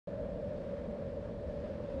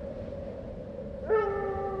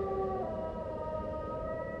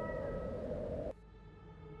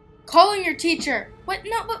calling your teacher. What?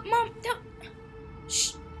 No, but Mom, don't.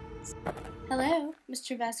 Shh. Hello,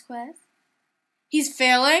 Mr. Vasquez. He's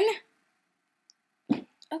failing?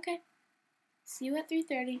 Okay. See you at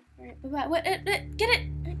 3:30. All right, bye-bye. What? Get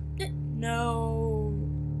it? No.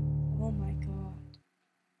 Oh my God.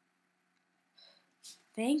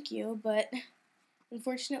 Thank you, but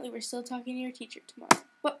unfortunately we're still talking to your teacher tomorrow.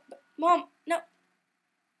 But Mom, no.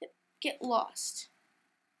 Get lost.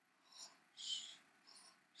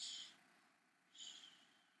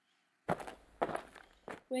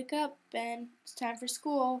 Wake up, Ben. It's time for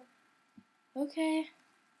school. Okay.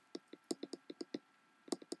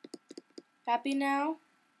 Happy now?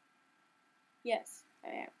 Yes, I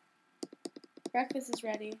am. Breakfast is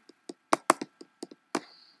ready.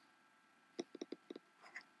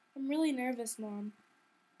 I'm really nervous, Mom.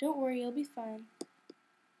 Don't worry, you'll be fine.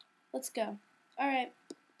 Let's go. Alright.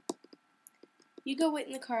 You go wait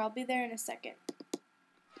in the car. I'll be there in a second.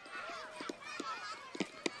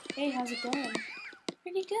 Hey, how's it going?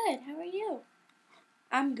 Pretty good. How are you?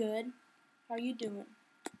 I'm good. How are you doing?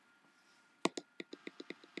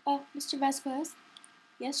 Mr. Vasquez?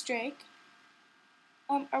 Yes, Drake?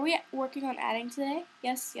 Are we working on adding today?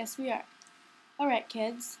 Yes, we are. Alright,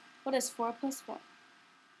 kids. What is 4 plus 1?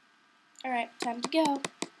 Alright, time to go.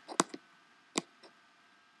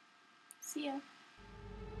 See ya.